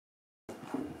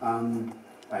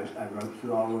I wrote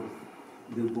to all of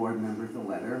new board members a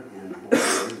letter,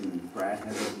 and Brad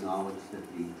has acknowledged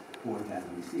that the board has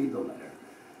received the letter.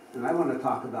 And I want to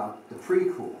talk about the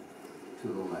prequel to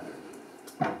the letter.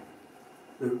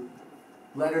 The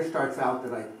letter starts out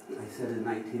that I said in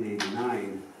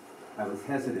 1989, I was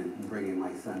hesitant in bringing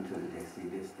my son to the Dixie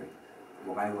District.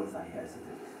 Why was I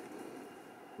hesitant?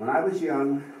 When I was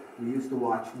young, we used to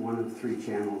watch one of 3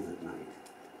 channels at night.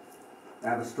 I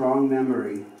have a strong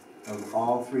memory of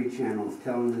all 3 channels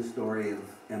telling the story of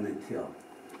Emmett Till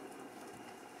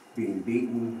being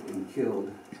beaten and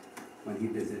killed when he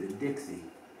visited Dixie.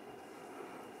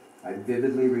 I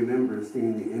vividly remember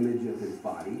seeing the image of his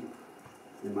body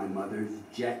in my mother's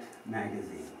Jet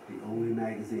magazine, the only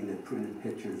magazine that printed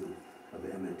pictures of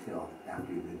Emmett Till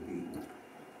after he'd been beaten.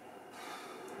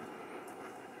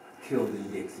 Killed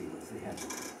in Dixie was the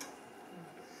headline.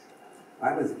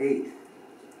 I was 8,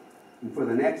 and for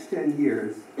the next 10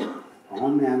 years, all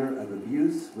manner of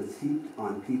abuse was heaped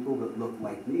on people that looked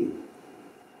like me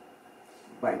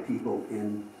by people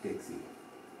in Dixie.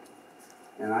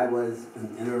 And I was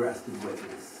an interested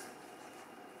witness.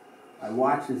 I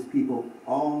watched as people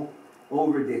all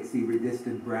over Dixie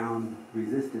resisted Brown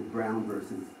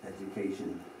versus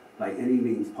education by any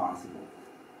means possible.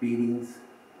 Beatings,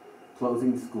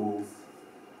 closing schools,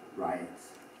 riots.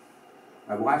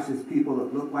 I watched as people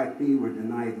that looked like me were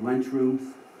denied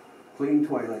lunchrooms, clean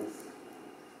toilets,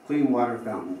 clean water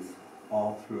fountains,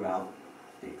 all throughout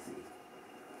Dixie.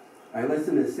 I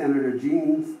listened as Senator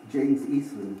James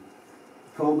Eastman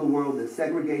told the world that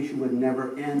segregation would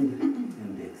never end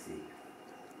in Dixie,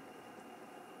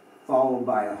 followed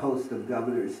by a host of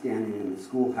governors standing in the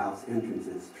schoolhouse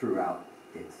entrances throughout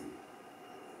Dixie.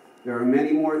 There are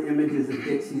many more images of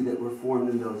Dixie that were formed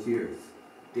in those years.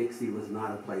 Dixie was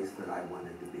not a place that I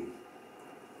wanted to be.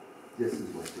 This is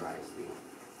what drives me.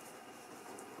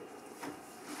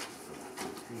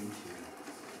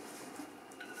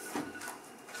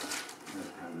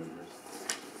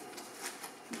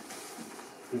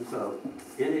 And so,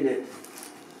 ending it,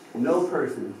 no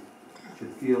person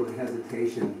should feel the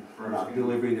hesitation about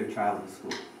delivering their child to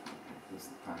school.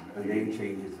 A name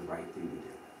change is the right thing to do.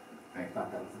 I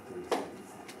thought that was a 30 seconds.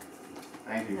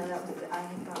 Thank you. No, that was, I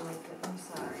had gone like that. I'm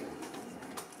sorry.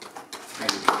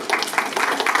 Thank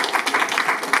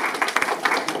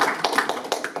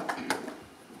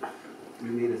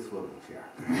You need a swivel chair.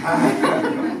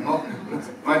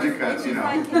 Budget cuts, you know.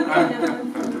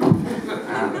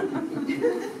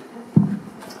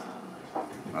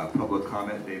 Public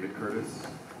comment, David Curtis.